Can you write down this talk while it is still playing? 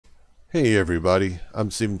Hey everybody, I'm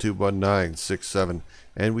Steven21967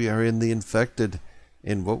 and we are in the Infected,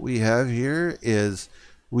 and what we have here is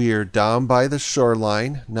we are down by the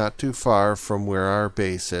shoreline, not too far from where our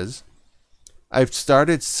base is. I've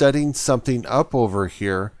started setting something up over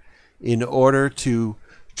here in order to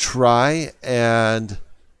try and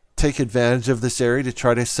take advantage of this area to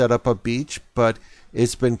try to set up a beach, but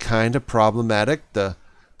it's been kind of problematic. The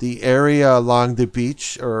area along the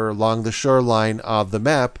beach or along the shoreline of the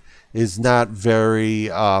map is not very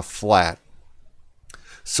flat,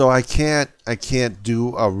 so I can't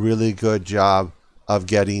do a really good job of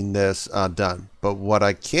getting this done. But what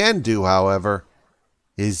I can do, however,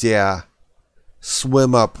 is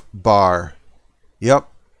swim up bar. Yep,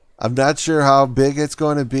 I'm not sure how big it's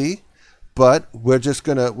going to be, but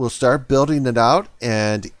we'll start building it out,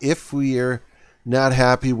 and if we are not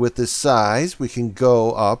happy with the size, we can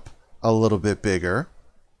go up a little bit bigger.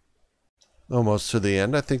 Almost to the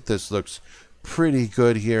end. I think this looks pretty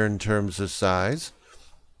good here in terms of size.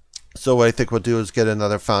 So what I think we'll do is get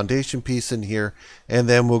another foundation piece in here, and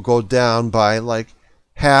then we'll go down by like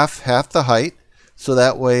half the height, so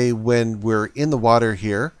that way when we're in the water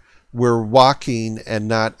here, we're walking and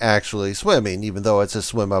not actually swimming, even though it's a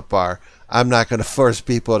swim up bar. I'm not going to force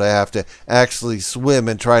people to have to actually swim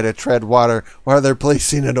and try to tread water while they're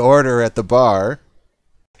placing an order at the bar.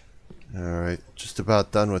 Alright, just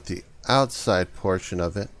about done with the outside portion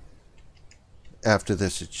of it. After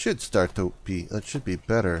this, it should be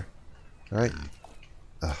better, right?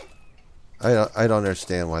 I don't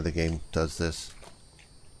understand why the game does this.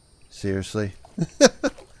 Seriously?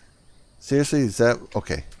 Seriously, is that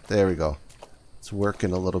okay? There we go. It's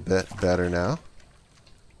working a little bit better now.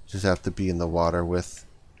 Just have to be in the water with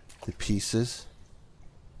the pieces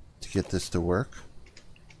to get this to work.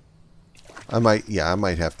 I might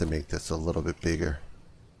have to make this a little bit bigger.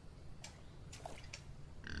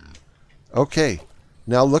 Okay,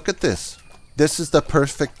 now look at this. This is the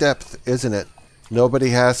perfect depth, isn't it?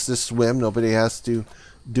 Nobody has to swim. Nobody has to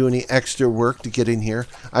do any extra work to get in here.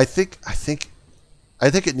 I think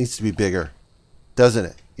it needs to be bigger, doesn't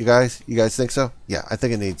it? You guys think so? Yeah, I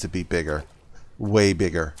think it needs to be bigger, way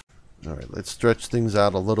bigger. All right, let's stretch things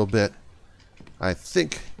out a little bit. I'm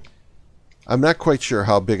not quite sure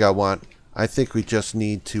how big I want. I think we just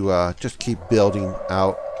need to just keep building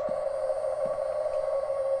out.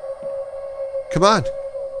 Come on.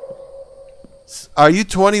 Are you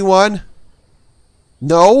 21?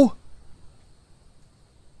 No?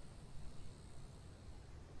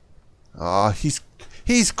 Oh, he's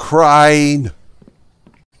crying.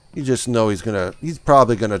 You just know he's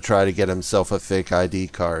probably gonna try to get himself a fake ID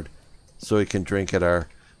card so he can drink at our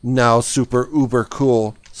now super uber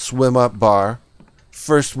cool swim up bar.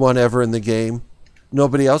 First one ever in the game.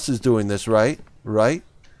 Nobody else is doing this, right? Right?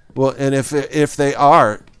 Well, and if they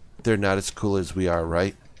are, they're not as cool as we are,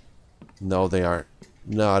 right? No, they aren't.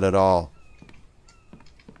 Not at all.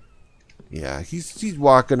 Yeah, he's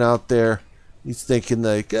walking out there. He's thinking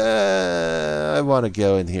like, I want to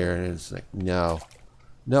go in here. And it's like, no.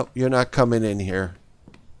 Nope, you're not coming in here.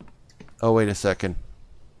 Oh, wait a second.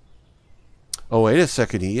 Oh, wait a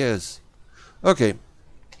second, he is. Okay.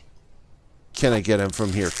 Can I get him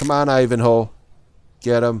from here? Come on, Ivanhoe.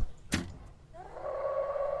 Get him.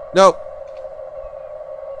 Nope.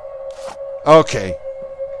 Okay.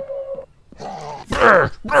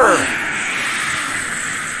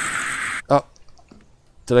 Oh,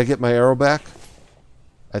 did I get my arrow back?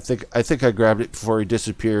 I think I grabbed it before he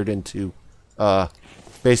disappeared into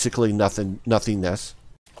basically nothingness.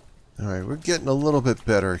 All right, we're getting a little bit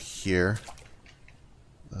better here.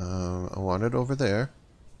 I want it over there.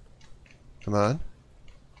 Come on.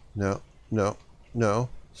 No, no, no.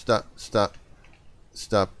 Stop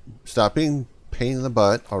being pain in the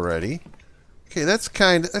butt already. Okay, let's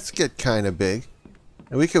get kind of big.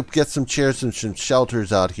 And we could get some chairs and some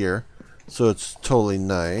shelters out here, so it's totally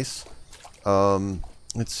nice.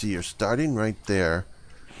 Let's see, you're starting right there.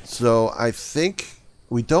 So I think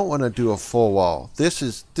we don't want to do a full wall. This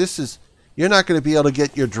is you're not going to be able to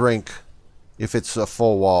get your drink if it's a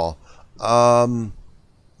full wall.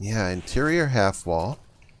 Yeah, interior half wall.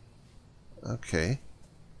 Okay.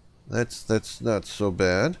 That's not so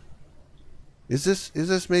bad. Is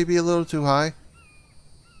this maybe a little too high?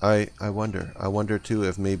 I wonder too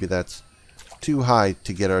if maybe that's too high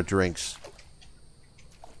to get our drinks.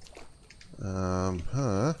 Oh,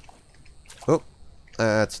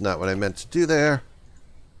 that's not what I meant to do there.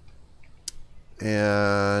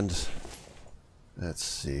 And let's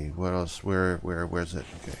see, what else? Where's it?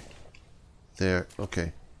 Okay. There,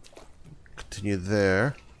 okay. Continue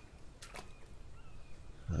there.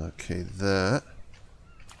 Okay, that.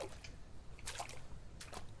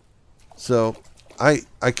 So I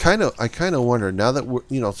kind of wonder now that we're,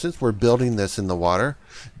 since we're building this in the water,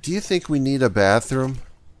 do you think we need a bathroom?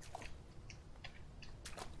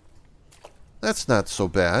 That's not so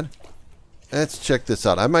bad. Let's check this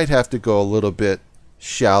out. I might have to go a little bit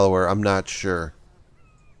shallower. I'm not sure.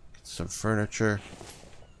 Some furniture.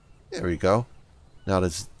 There we go. Now,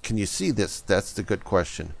 can you see this? That's the good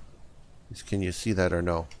question. Can you see that or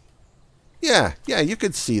no? Yeah, you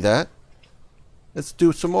could see that. Let's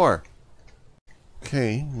do some more.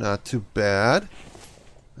 Okay, not too bad.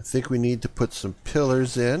 I think we need to put some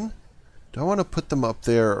pillars in. Do I want to put them up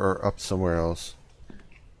there or up somewhere else?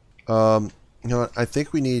 You know what? I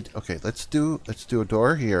think we need. Okay, let's do a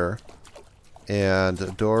door here, and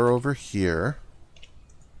a door over here.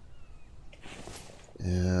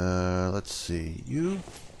 Let's see.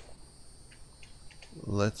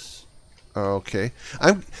 Okay.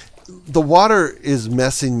 The water is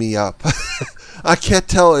messing me up. I can't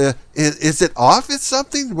tell. Is it off? It's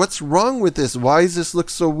something? What's wrong with this? Why does this look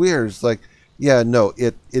so weird? It's like, yeah, no,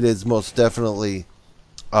 it is most definitely.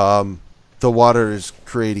 The water is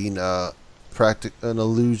creating an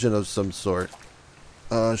illusion of some sort.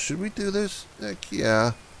 Should we do this? Heck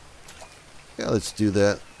yeah. Yeah, let's do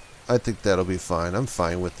that. I think that'll be fine. I'm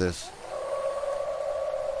fine with this.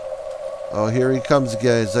 Oh, here he comes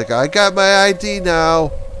again. He's like, I got my ID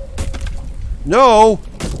now. No.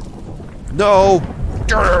 No. No.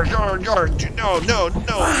 No. Your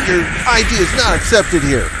ID is not accepted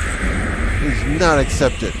here. It's not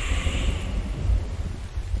accepted.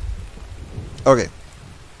 Okay.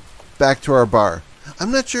 Back to our bar.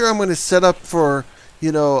 I'm not sure I'm going to set up for,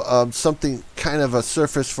 something kind of a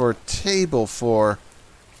surface for a table for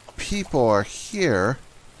people are here.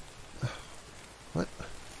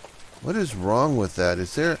 What is wrong with that?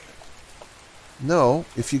 Is there... No,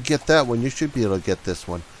 if you get that one, you should be able to get this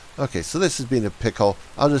one. Okay, so this is being a pickle.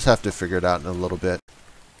 I'll just have to figure it out in a little bit.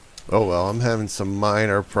 Oh well, I'm having some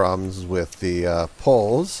minor problems with the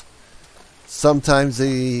poles. Sometimes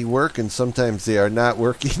they work and sometimes they are not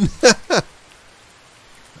working.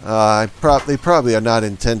 They probably are not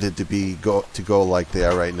intended to go like they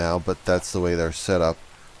are right now, but that's the way they're set up.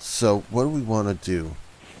 So what do we want to do?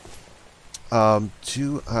 Let's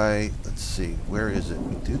see, where is it?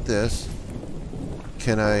 We do this.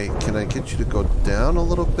 Can I get you to go down a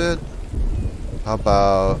little bit? How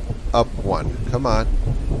about up one? Come on.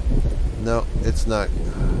 No, it's not.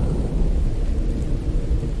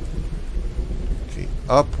 Okay,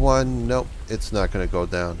 up one. Nope, it's not going to go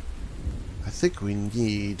down. I think we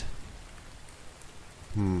need...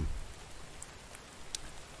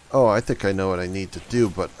 Oh, I think I know what I need to do,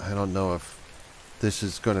 but I don't know if this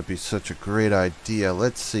is going to be such a great idea.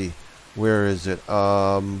 Let's see. Where is it?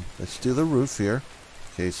 Let's do the roof here.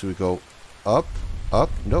 Okay, so we go up.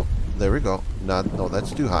 Nope. There we go. No,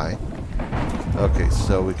 that's too high. Okay,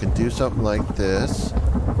 so we can do something like this.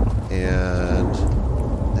 And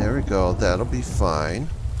there we go. That'll be fine.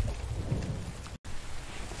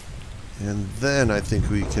 And then I think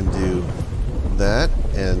we can do that.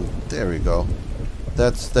 And there we go.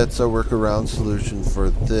 That's a workaround solution for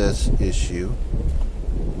this issue.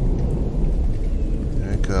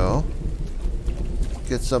 There we go.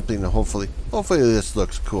 Get something to hopefully this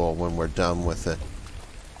looks cool when we're done with it.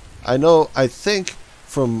 I think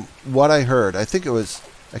from what I heard, I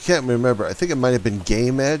can't remember, I think it might have been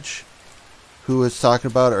Game Edge who was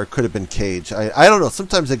talking about it, or it could have been Cage. I don't know,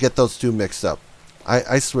 sometimes I get those two mixed up.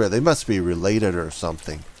 I swear, they must be related or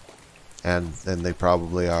something. And they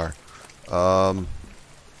probably are.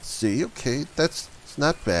 See, okay, it's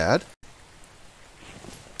not bad.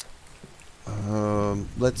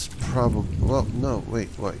 Let's probably... Well, no, wait.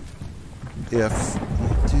 If we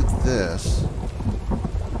do this...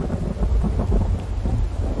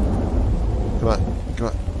 Come on.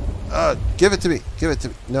 Give it to me.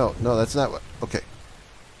 No, that's not what... Okay.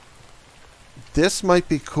 This might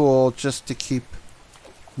be cool just to keep...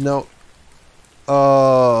 No.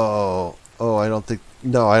 Oh, I don't think...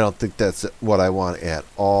 No, I don't think that's what I want at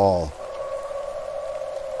all.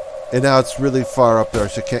 And now it's really far up there,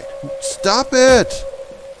 so I can't... Stop it!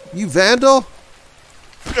 You vandal!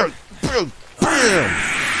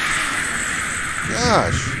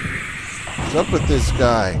 Gosh! What's up with this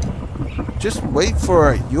guy? Just wait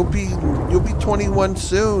for it. You'll be 21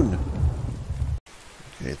 soon.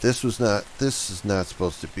 Okay, this is not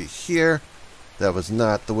supposed to be here. That was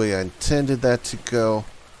not the way I intended that to go.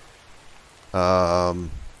 I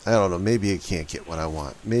don't know. Maybe I can't get what I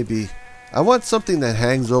want. Maybe I want something that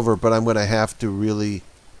hangs over, but I'm going to have to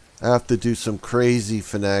do some crazy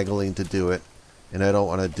finagling to do it, and I don't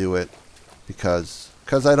want to do it because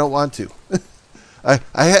I don't want to.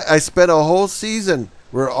 I spent a whole season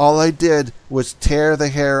where all I did was tear the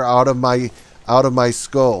hair out of my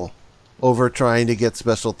skull over trying to get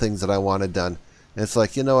special things that I wanted done. And it's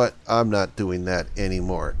like, you know what? I'm not doing that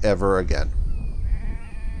anymore, ever again.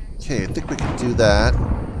 Okay, I think we can do that.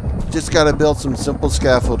 Just got to build some simple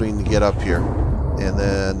scaffolding to get up here. And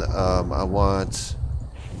then I want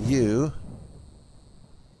you.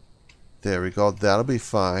 There we go. That'll be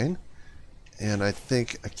fine. And I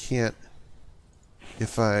think I can't...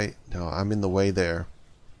 No, I'm in the way there.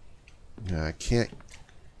 No, I can't...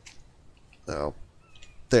 Oh.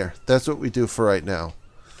 There. That's what we do for right now.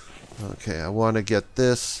 Okay, I want to get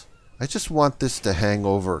this. I just want this to hang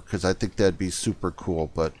over because I think that'd be super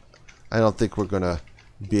cool, but I don't think we're going to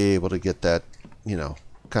be able to get that, you know,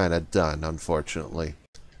 kind of done, unfortunately.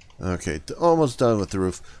 Okay, almost done with the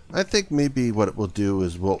roof. I think maybe what we'll do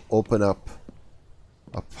is we'll open up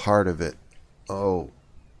a part of it. Oh.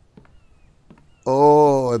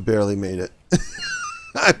 Oh, I barely made it.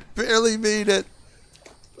 I barely made it.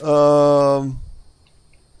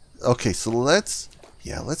 Okay, so let's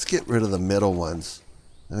get rid of the middle ones.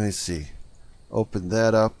 Let me see. Open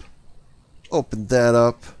that up. Open that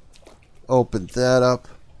up. Open that up.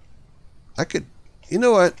 I could, you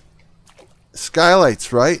know what?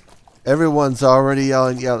 Skylights, right? Everyone's already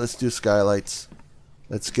yelling, yeah, let's do skylights.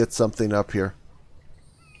 Let's get something up here.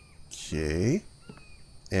 Okay.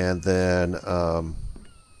 And then,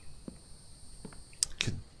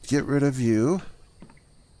 could get rid of you.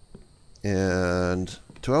 And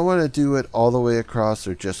do I want to do it all the way across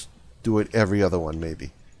or just do it every other one,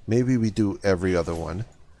 maybe? Maybe we do every other one.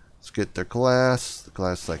 Let's get the glass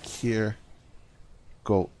like here.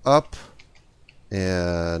 Go up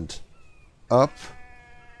and up.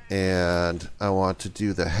 And I want to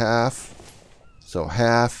do the half. So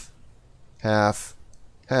half, half,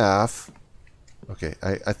 half. Okay,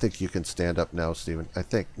 I think you can stand up now, Steven. I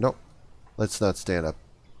think. Nope. Let's not stand up.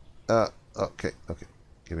 Okay.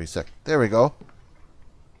 Give me a sec. There we go.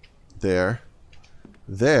 There.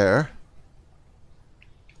 There.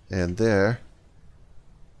 And there.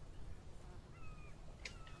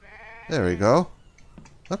 There we go.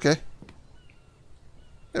 Okay.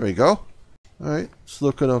 There we go. Alright, it's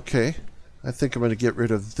looking okay. I think I'm going to get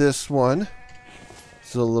rid of this one.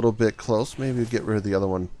 It's a little bit close. Maybe we'll get rid of the other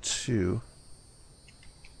one too.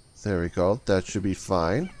 There we go. That should be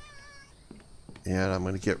fine. And I'm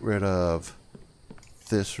going to get rid of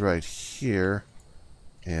this right here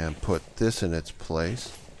and put this in its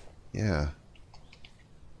place. Yeah.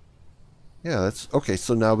 Yeah, that's okay.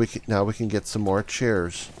 So now we can get some more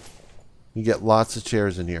chairs. You get lots of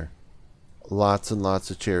chairs in here. Lots and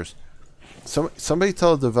lots of chairs. Somebody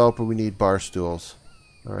tell the developer we need bar stools.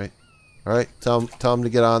 All right. All right. Tell him to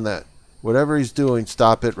get on that. Whatever he's doing,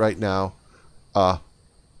 stop it right now.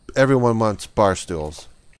 Everyone wants bar stools.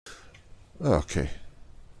 Okay.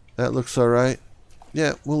 That looks all right.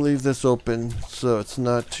 Yeah, we'll leave this open so it's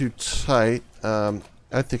not too tight.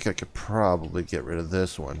 I think I could probably get rid of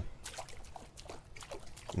this one.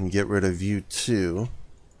 And get rid of you too.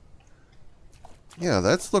 Yeah,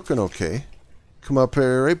 that's looking okay. Come up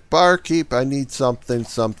here, right? Barkeep, I need something.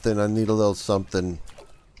 I need a little something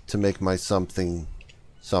to make my something.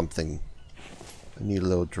 I need a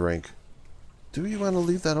little drink. Do you want to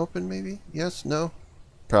leave that open maybe? Yes? No?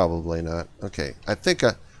 Probably not. Okay, I think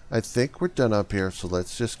we're done up here, so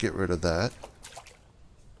let's just get rid of that.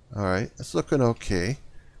 Alright, it's looking okay.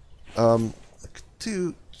 Do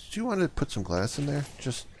you want to put some glass in there?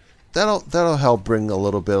 Just that'll help bring a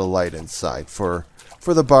little bit of light inside for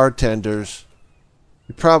the bartenders.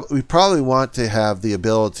 We probably want to have the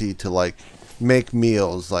ability to like make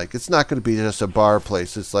meals. Like it's not going to be just a bar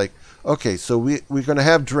place. It's like, okay, so we're going to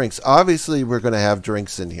have drinks. Obviously, we're going to have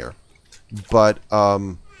drinks in here, but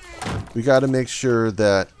we got to make sure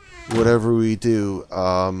that whatever we do,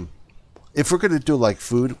 if we're going to do like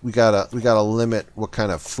food, we gotta limit what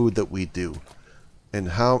kind of food that we do, and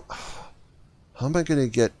how am I going to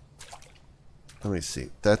get? Let me see.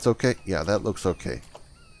 That's okay. Yeah, that looks okay.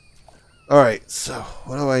 Alright, so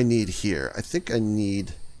what do I need here? I think I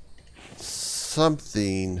need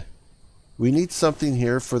something. We need something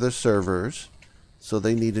here for the servers. So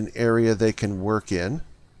they need an area they can work in.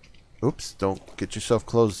 Oops, don't get yourself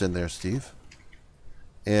closed in there, Steve.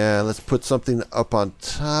 And let's put something up on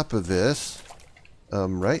top of this.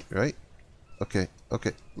 Right. Okay.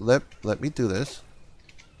 Let me do this.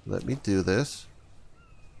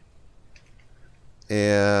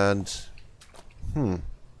 And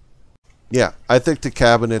yeah, I think the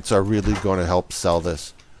cabinets are really going to help sell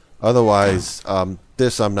this. Otherwise,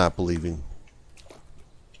 this I'm not believing.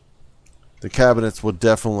 The cabinets will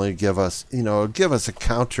definitely give us, a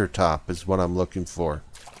countertop is what I'm looking for.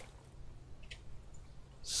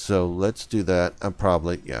 So let's do that. I'm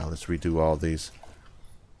probably, yeah, let's redo all these.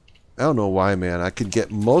 I don't know why, man. I could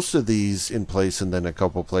get most of these in place, and then a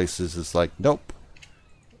couple places it's like, nope.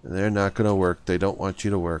 They're not going to work. They don't want you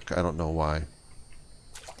to work. I don't know why.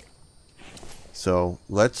 So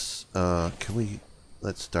let's,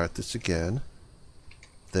 let's start this again.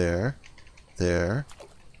 There. There.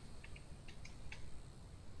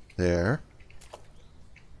 There.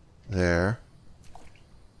 There.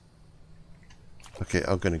 Okay,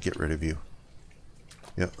 I'm going to get rid of you.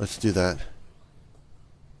 Yeah, let's do that.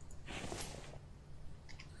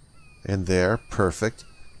 And there, perfect.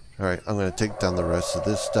 Alright, I'm going to take down the rest of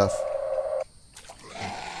this stuff.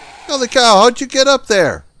 Holy cow, how'd you get up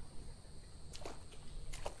there?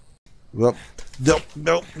 Well, no,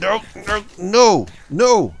 no, no, no, no,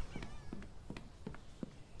 no.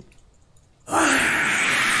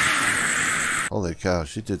 Holy cow,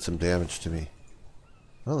 she did some damage to me.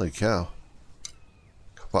 Holy cow.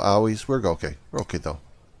 Couple owies. We're okay. We're okay, though.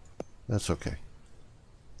 That's okay.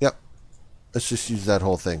 Yep. Let's just use that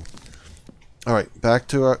whole thing. Alright, back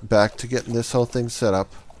to getting this whole thing set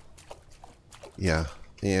up. Yeah.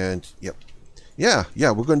 And, yep. Yeah,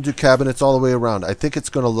 we're going to do cabinets all the way around. I think it's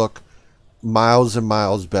going to look miles and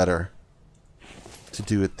miles better to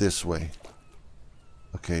do it this way.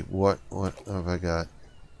 Okay, what have I got?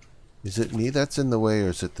 Is it me that's in the way, or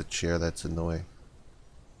is it the chair that's in the way?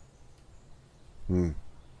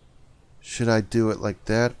 Should I do it like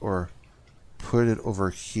that, or put it over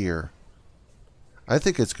here? I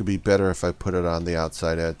think it's going to be better if I put it on the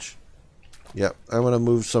outside edge. Yep, I'm going to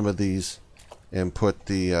move some of these and put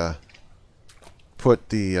the,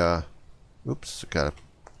 oops, got to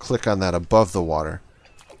click on that above the water.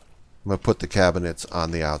 I'm going to put the cabinets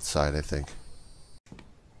on the outside, I think.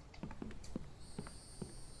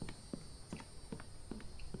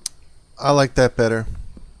 I like that better.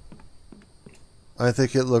 I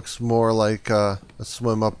think it looks more like a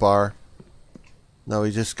swim-up bar. Now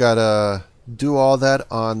we just got to do all that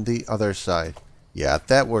on the other side. Yeah,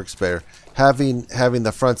 that works better. Having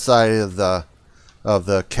the front side of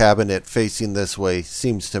the cabinet facing this way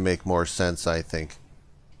seems to make more sense, I think.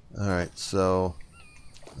 All right, so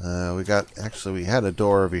we had a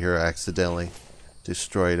door over here. Accidentally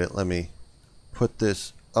destroyed it. Let me put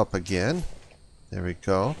this up again. There we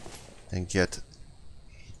go, and get a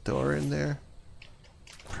door in there.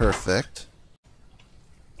 Perfect.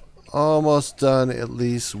 Almost done, at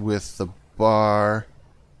least with the bar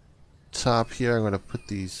top here. I'm going to put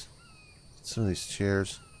some of these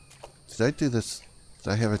chairs. Did I do this?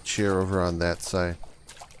 Did I have a chair over on that side?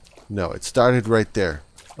 No, it started right there.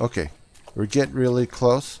 Okay, we're getting really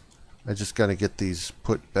close. I just got to get these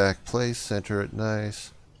put back place, center it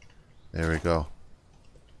nice. There we go.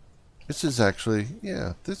 This is actually,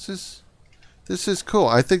 yeah, this is cool.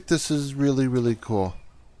 I think this is really, really cool.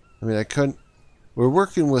 I mean, we're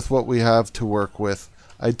working with what we have to work with.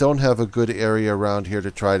 I don't have a good area around here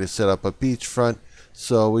to try to set up a beachfront,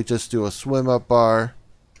 so we just do a swim-up bar.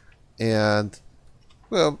 And,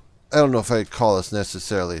 well, I don't know if I'd call this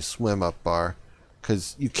necessarily a swim-up bar,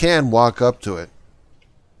 because you can walk up to it.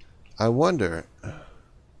 I wonder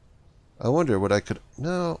what I could...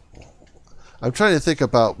 No. I'm trying to think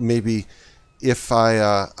about maybe if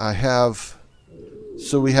I have...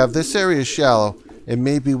 So we have this area shallow, and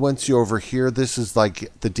maybe once you're over here, this is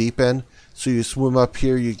like the deep end. So you swim up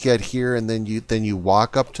here, you get here, and then you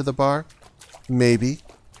walk up to the bar. Maybe.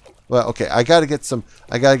 Well, okay. I gotta get some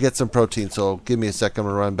protein. So give me a second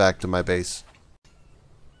to run back to my base.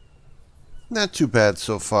 Not too bad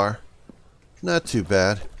so far. Not too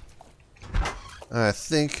bad. I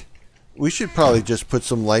think we should probably just put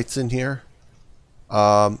some lights in here.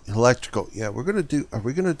 Electrical. Yeah, are we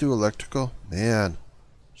gonna do electrical? Man,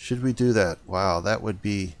 should we do that? Wow, that would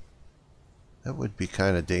be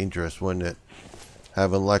kind of dangerous, wouldn't it?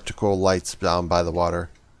 Having electrical lights down by the water.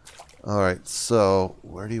 Alright, so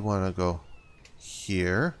where do you want to go?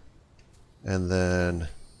 Here. And then,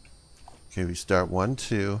 okay, we start 1,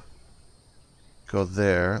 2. Go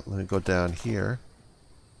there. Let me go down here.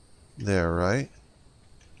 There, right?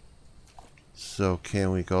 So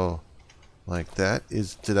can we go like that?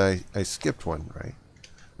 I skipped one, right?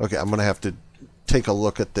 Okay, I'm going to have to take a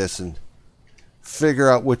look at this and figure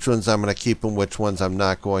out which ones I'm going to keep and which ones I'm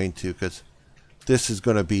not going to, because this is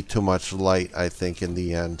going to be too much light, I think, in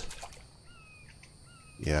the end.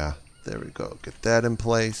 Yeah, there we go. Get that in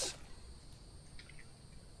place.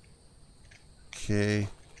 Okay.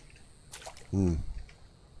 Give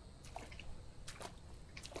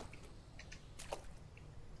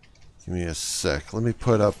me a sec. Let me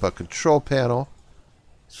put up a control panel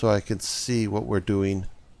so I can see what we're doing in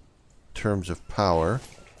terms of power.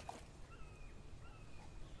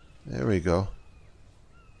 There we go.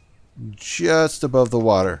 Just above the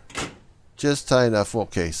water. Just high enough.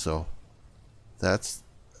 Okay, so that's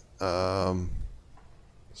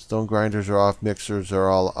stone grinders are off, mixers are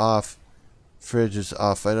all off, fridge is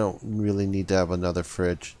off. I don't really need to have another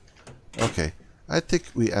fridge. Okay, I think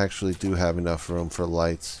we actually do have enough room for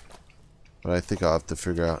lights, but I think I'll have to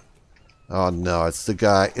figure out. Oh no, it's the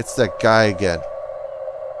guy. It's that guy again.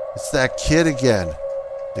 It's that kid again.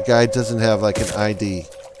 The guy doesn't have like an ID.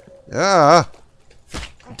 Ah!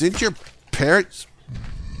 Did your parents?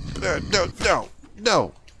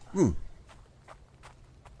 No.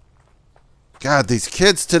 God, these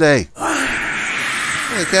kids today.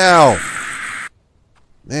 Holy cow.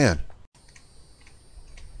 Man.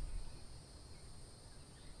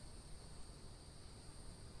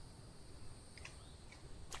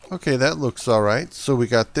 Okay, that looks alright. So we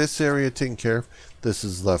got this area taken care of. This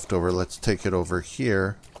is leftover. Let's take it over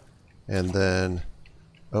here. And then...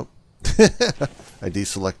 Oh. I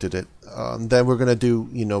deselected it. Then we're going to do,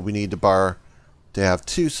 we need the bar to have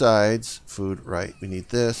two sides. Food, right. We need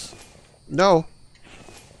this. No.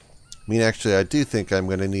 I mean, actually, I do think I'm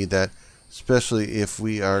going to need that. Especially if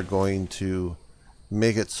we are going to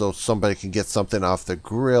make it so somebody can get something off the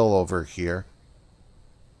grill over here.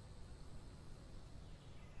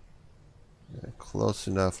 Close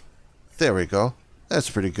enough. There we go. That's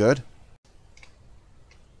pretty good.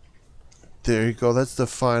 There you go. That's the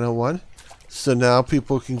final one. So now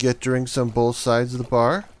people can get drinks on both sides of the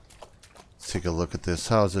bar. Let's take a look at this.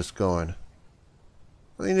 How's this going?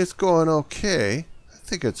 I mean, it's going okay. I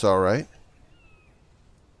think it's alright.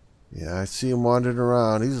 Yeah, I see him wandering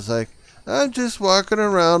around. He's like, I'm just walking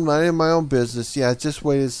around minding my own business. Yeah, just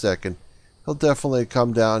wait a second. He'll definitely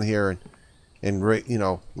come down here and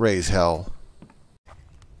raise hell.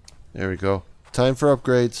 There we go. Time for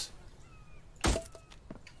upgrades.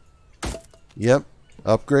 Yep.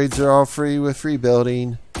 Upgrades are all free with free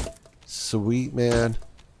building. Sweet, man.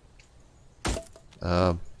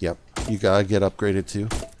 Yep. You gotta get upgraded too.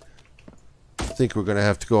 I think we're gonna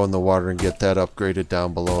have to go in the water and get that upgraded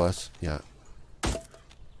down below us. Yeah.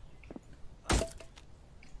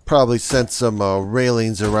 Probably sent some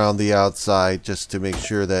railings around the outside just to make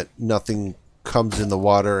sure that nothing comes in the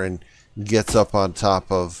water and gets up on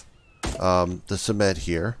top of the cement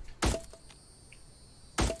here.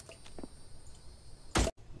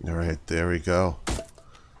 Alright, there we go.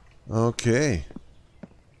 Okay.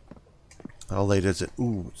 How late is it?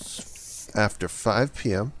 Ooh, it's after 5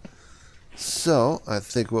 p.m. So, I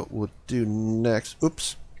think what we'll do next...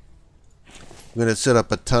 Oops. I'm going to set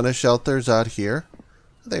up a ton of shelters out here.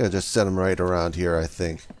 I think I'll just set them right around here, I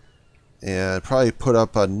think. And probably put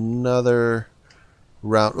up another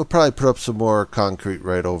round. We'll probably put up some more concrete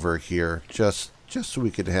right over here. Just so we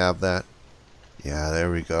could have that. Yeah, there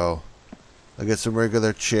we go. I'll get some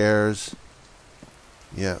regular chairs.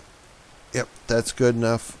 Yeah. Yep, that's good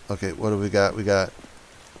enough. Okay, what do we got? We got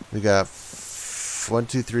 1,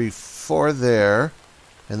 2, 3, 4 there.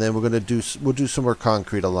 And then we'll do some more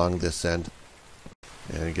concrete along this end.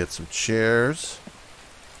 And get some chairs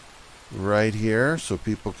right here so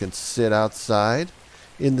people can sit outside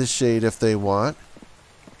in the shade if they want.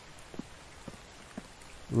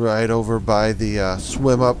 Right over by the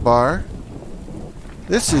swim up bar.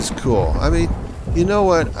 This is cool. I mean, you know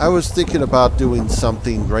what? I was thinking about doing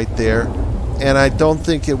something right there, and I don't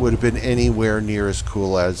think it would have been anywhere near as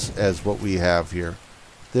cool as what we have here.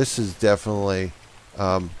 This is definitely,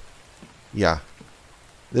 yeah.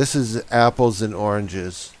 This is apples and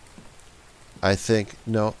oranges. I think.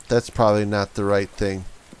 No, that's probably not the right thing.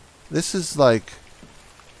 This is like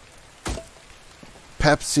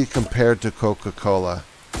Pepsi compared to Coca-Cola.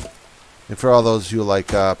 And for all those who like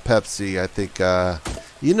Pepsi, I think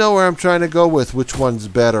you know where I'm trying to go with which one's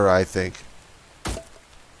better, I think.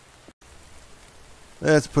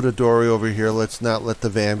 Let's put a dory over here. Let's not let the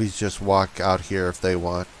Vambies just walk out here if they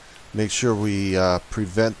want. Make sure we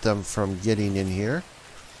prevent them from getting in here.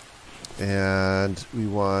 And we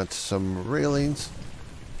want some railings.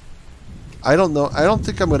 I don't know. I don't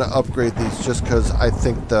think I'm going to upgrade these just because I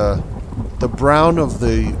think the brown of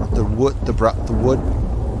the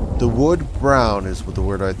wood brown is the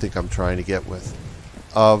word I think I'm trying to get with,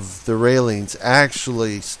 of the railings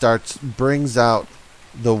actually brings out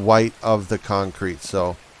the white of the concrete.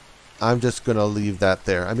 So I'm just going to leave that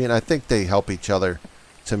there. I mean, I think they help each other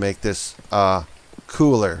to make this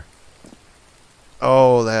cooler.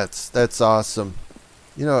 Oh, that's awesome.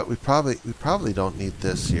 You know what? We probably don't need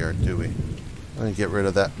this here, do we? I'm going to get rid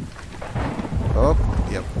of that. Oh,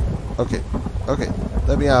 yep. Okay. Okay.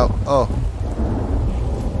 Let me out. Oh.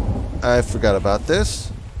 I forgot about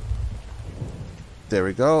this. There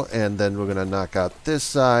we go. And then we're going to knock out this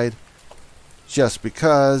side just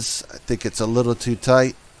because I think it's a little too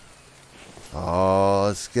tight. Oh,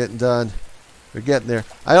 it's getting done. We're getting there.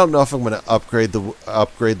 I don't know if I'm going to upgrade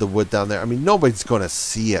the wood down there. I mean, nobody's going to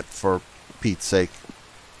see it, for Pete's sake.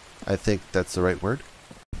 I think that's the right word.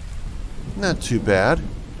 Not too bad.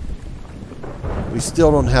 We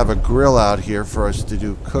still don't have a grill out here for us to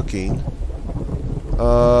do cooking.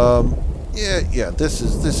 Yeah. This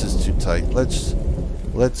is too tight. Let's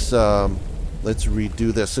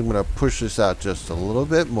redo this. I'm going to push this out just a little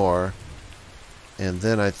bit more, and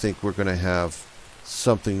then I think we're going to have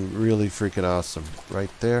something really freaking awesome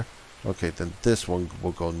right there. Okay, then this one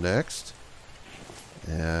will go next.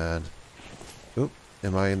 And oop,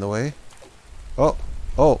 am I in the way?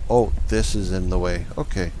 Oh, this is in the way.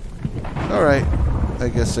 Okay. All right. I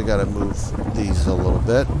guess I got to move these a little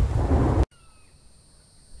bit.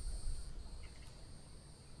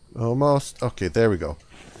 Almost. Okay, there we go.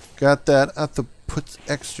 Got that. I have to put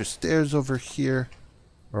extra stairs over here.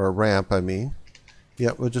 Or a ramp, I mean.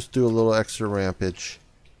 Yeah, we'll just do a little extra rampage.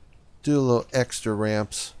 Do a little extra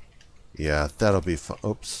ramps. Yeah, that'll be fun.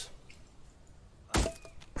 Oops.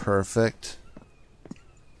 Perfect.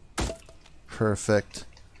 Perfect.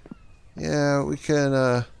 Yeah, we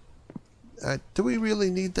can, do we really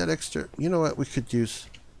need that extra? You know what? We could use...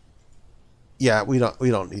 Yeah, we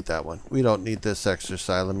don't need that one. We don't need this extra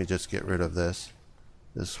side. Let me just get rid of this.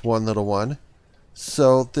 This one little one.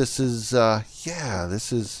 So this is, yeah,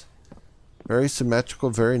 this is very symmetrical,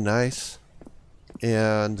 very nice.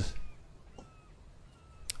 And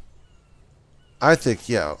I think,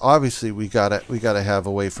 yeah, obviously we gotta have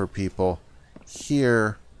a way for people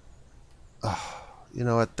here. You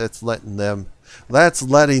know what? That's letting them.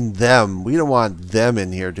 We don't want them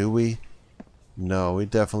in here, do we? No, we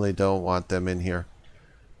definitely don't want them in here.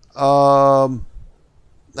 Now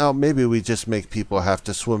maybe we just make people have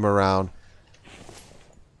to swim around.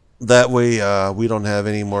 That way, we don't have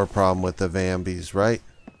any more problem with the Vambies, right?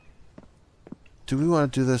 Do we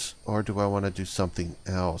want to do this, or do I want to do something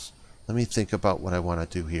else? Let me think about what I want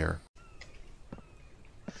to do here.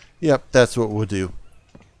 Yep, that's what we'll do.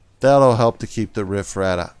 That'll help to keep the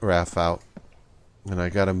riff-raff out. And I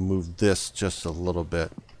gotta move this just a little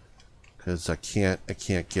bit, because I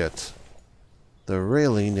can't get the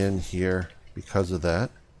railing in here because of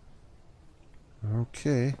that.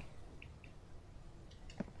 Okay.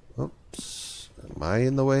 Oops. Am I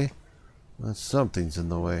in the way? Well, something's in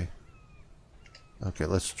the way. Okay,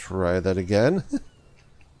 let's try that again.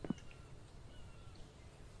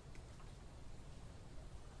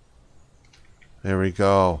 There we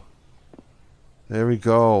go. There we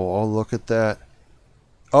go. Oh, look at that.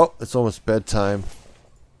 Oh, it's almost bedtime.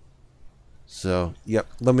 So, yep.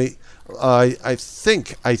 Let me. I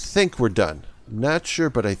think we're done. Not sure,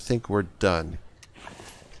 but I think we're done.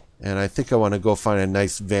 And I think I want to go find a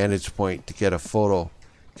nice vantage point to get a photo,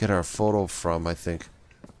 get our photo from. I think.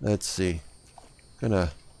 Let's see.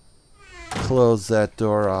 Gonna close that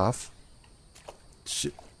door off.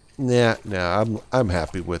 Nah. I'm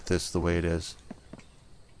happy with this the way it is.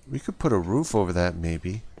 We could put a roof over that,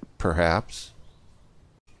 maybe, perhaps.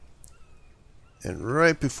 And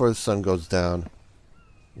right before the sun goes down,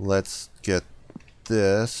 let's get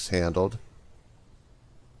this handled.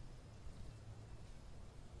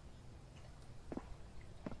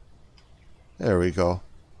 There we go.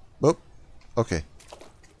 Oop. Okay.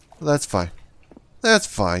 Well, that's fine. That's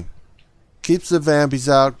fine. Keeps the Vambies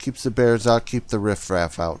out, keeps the bears out, keep the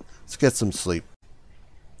riff-raff out. Let's get some sleep.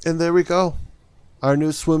 And there we go. Our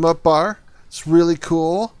new swim-up bar. It's really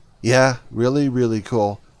cool. Yeah, really, really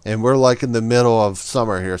cool. And we're like in the middle of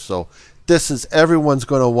summer here, so this is, everyone's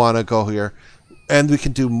going to want to go here. And we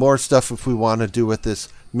can do more stuff if we want to do with this.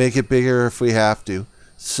 Make it bigger if we have to.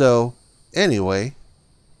 So, anyway,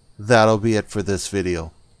 that'll be it for this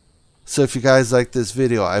video. So if you guys like this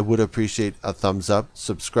video, I would appreciate a thumbs up,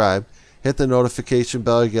 subscribe, hit the notification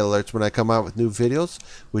bell to get alerts when I come out with new videos,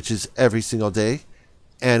 which is every single day.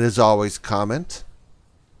 And as always, comment.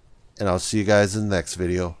 And I'll see you guys in the next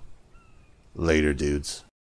video. Later, dudes.